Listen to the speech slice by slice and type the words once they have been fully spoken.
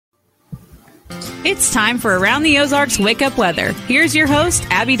It's time for Around the Ozarks Wake Up Weather. Here's your host,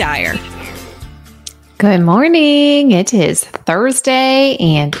 Abby Dyer. Good morning. It is Thursday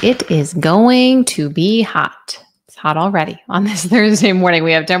and it is going to be hot. It's hot already on this Thursday morning.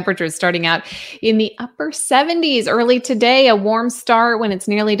 We have temperatures starting out in the upper 70s early today, a warm start when it's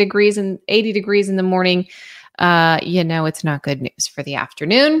nearly 80 degrees in the morning. It's not good news for the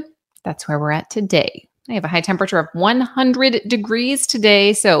afternoon. That's where we're at today. I have a high temperature of 100 degrees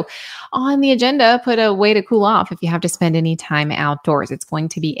today. So on the agenda, put a way to cool off if you have to spend any time outdoors. It's going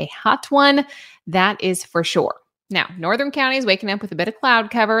to be a hot one. That is for sure. Now, northern counties waking up with a bit of cloud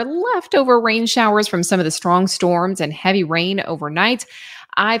cover, leftover rain showers from some of the strong storms and heavy rain overnight.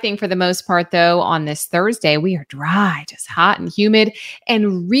 I think for the most part, though, on this Thursday, we are dry, just hot and humid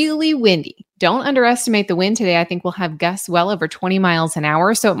and really windy. Don't underestimate the wind today. I think we'll have gusts well over 20 miles an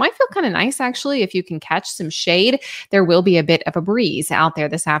hour. So it might feel kind of nice, actually, if you can catch some shade. There will be a bit of a breeze out there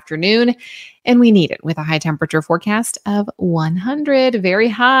this afternoon, and we need it with a high temperature forecast of 100. Very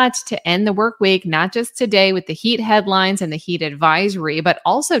hot to end the work week, not just today with the heat headlines and the heat advisory, but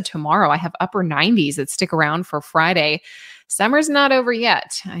also tomorrow. I have upper 90s that stick around for Friday. Summer's not over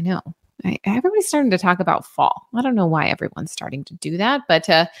yet. I know. Everybody's starting to talk about fall. I don't know why everyone's starting to do that, but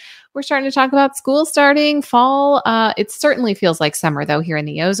we're starting to talk about school starting, fall. It certainly feels like summer, though, here in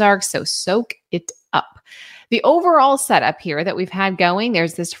the Ozarks, so soak it up. The overall setup here that we've had going,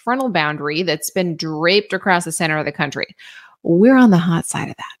 there's this frontal boundary that's been draped across the center of the country. We're on the hot side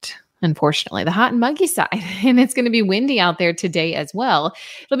of that. Unfortunately, the hot and muggy side, and it's going to be windy out there today as well.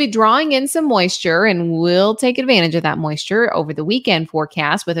 It'll be drawing in some moisture, and we'll take advantage of that moisture over the weekend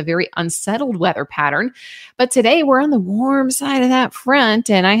forecast with a very unsettled weather pattern. But today we're on the warm side of that front,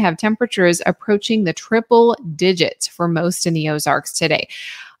 and I have temperatures approaching the triple digits for most in the Ozarks today.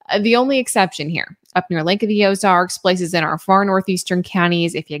 The only exception here, up near Lake of the Ozarks, places in our far northeastern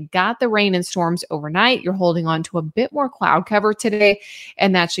counties, if you got the rain and storms overnight, you're holding on to a bit more cloud cover today,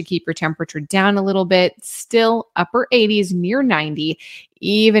 and that should keep your temperature down a little bit. Still upper 80s, near 90,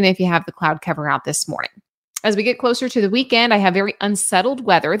 even if you have the cloud cover out this morning. As we get closer to the weekend, I have very unsettled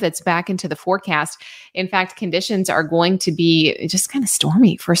weather that's back into the forecast. In fact, conditions are going to be just kind of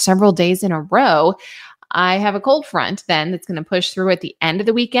stormy for several days in a row. I have a cold front then that's going to push through at the end of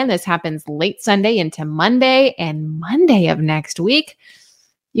the weekend. This happens late Sunday into Monday, and Monday of next week,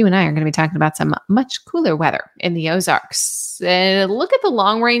 you and I are going to be talking about some much cooler weather in the Ozarks. Look at the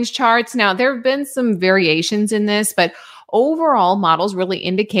long range charts. Now, there have been some variations in this, but overall models really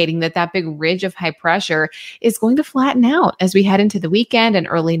indicating that that big ridge of high pressure is going to flatten out as we head into the weekend and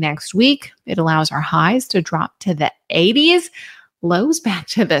early next week. It allows our highs to drop to the 80s. Lows back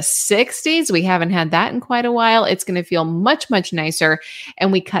to the 60s. We haven't had that in quite a while. It's going to feel much, much nicer.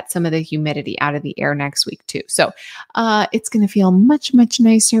 And we cut some of the humidity out of the air next week too. So it's going to feel much, much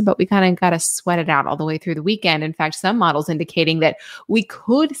nicer, but we kind of got to sweat it out all the way through the weekend. In fact, some models indicating that we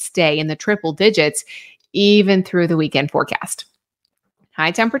could stay in the triple digits even through the weekend forecast.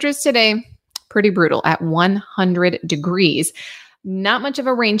 High temperatures today, pretty brutal at 100 degrees. Not much of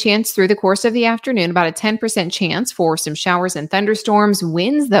a rain chance through the course of the afternoon, about a 10% chance for some showers and thunderstorms.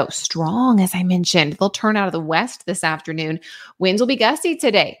 Winds, though, strong, as I mentioned. They'll turn out of the west this afternoon. Winds will be gusty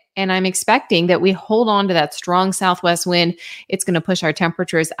today, and I'm expecting that we hold on to that strong southwest wind. It's going to push our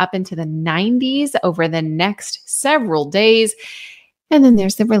temperatures up into the 90s over the next several days. And then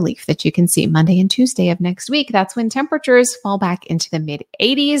there's the relief that you can see Monday and Tuesday of next week. That's when temperatures fall back into the mid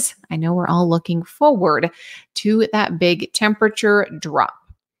 80s. I know we're all looking forward to that big temperature drop.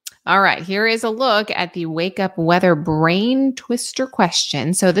 All right, here is a look at the Wake Up Weather Brain Twister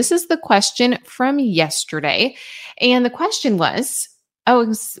question. So this is the question from yesterday. And the question was,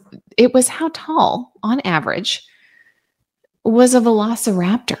 it was how tall on average was a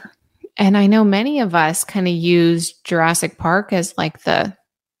velociraptor? And I know many of us kind of use Jurassic Park as like at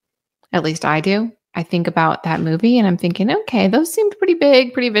least I do. I think about that movie and I'm thinking, okay, those seemed pretty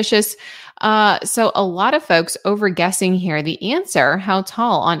big, pretty vicious. So a lot of folks over guessing here. The answer, how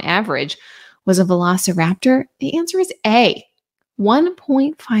tall on average was a velociraptor? The answer is A,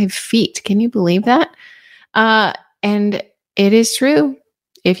 1.5 feet. Can you believe that? And it is true.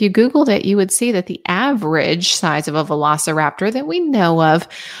 If you Googled it, you would see that the average size of a velociraptor that we know of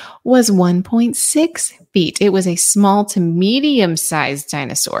was 1.6 feet. It was a small to medium-sized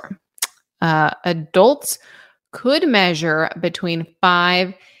dinosaur. Adults could measure between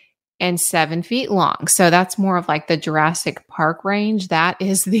 5 and 7 feet long. So that's more of like the Jurassic Park range. That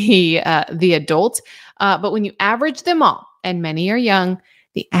is the adult. But when you average them all, and many are young,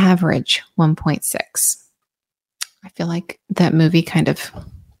 the average 1.6. I feel like that movie kind of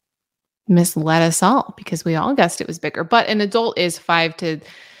misled us all because we all guessed it was bigger. But an adult is 5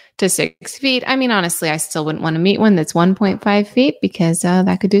 to to 6 feet. I mean, honestly, I still wouldn't want to meet one that's 1.5 feet because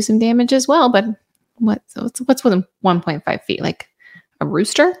that could do some damage as well. But what's with 1.5 feet? Like a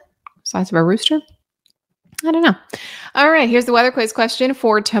rooster? Size of a rooster? I don't know. All right, here's the weather quiz question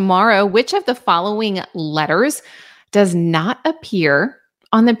for tomorrow. Which of the following letters does not appear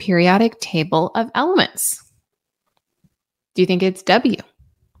on the periodic table of elements? Do you think it's W,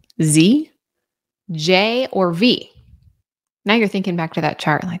 Z, J, or V? Now you're thinking back to that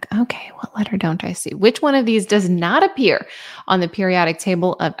chart like, okay, what letter don't I see? Which one of these does not appear on the periodic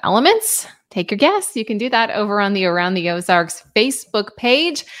table of elements? Take your guess. You can do that over on the Around the Ozarks Facebook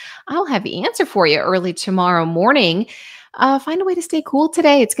page. I'll have the answer for you early tomorrow morning. Find a way to stay cool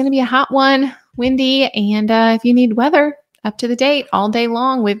today. It's going to be a hot one, windy, and if you need weather up to the date all day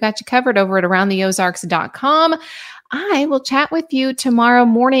long, we've got you covered over at aroundtheozarks.com. I will chat with you tomorrow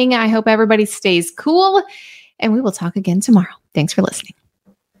morning. I hope everybody stays cool, and we will talk again tomorrow. Thanks for listening.